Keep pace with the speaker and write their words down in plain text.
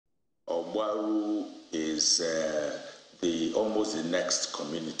Ogbaru is almost the next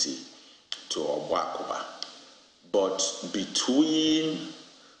community to Ogbaru. But between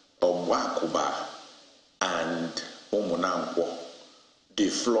Ogbaru and Omunanko, the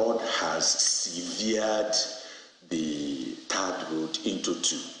flood has severed the third road into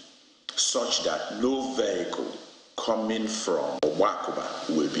two, such that no vehicle coming from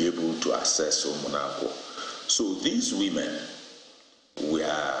Ogbaru will be able to access Omunanko. So these women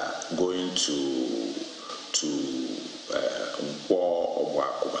were going to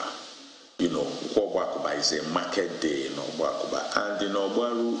Ogbaru. You know, Ogbaru is a market day in Ogbaru, and in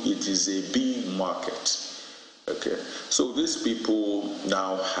Ogbaru it is a big market. Okay, so these people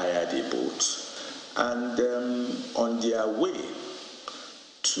now hired a boat, and on their way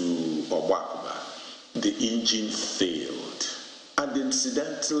to Ogbaru, the engine failed. And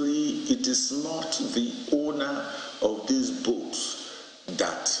incidentally, it is not the owner of this boat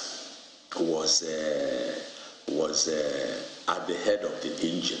that was at the head of the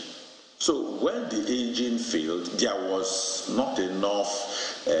engine. So when the engine failed, there was not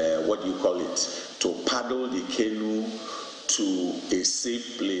enough, to paddle the canoe to a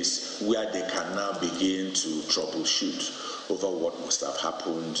safe place where they can now begin to troubleshoot over what must have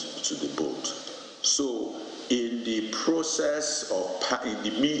happened to the boat. So in the process of,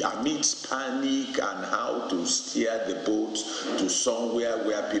 amidst panic and how to steer the boat to somewhere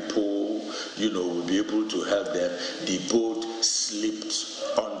where people, will be able to help them, the boat slipped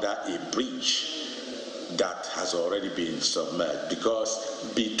under a bridge that has already been submerged,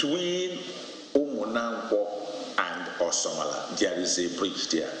 because between Omunanko and Osomala there is a bridge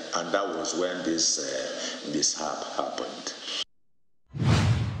there, and that was when this mishap happened.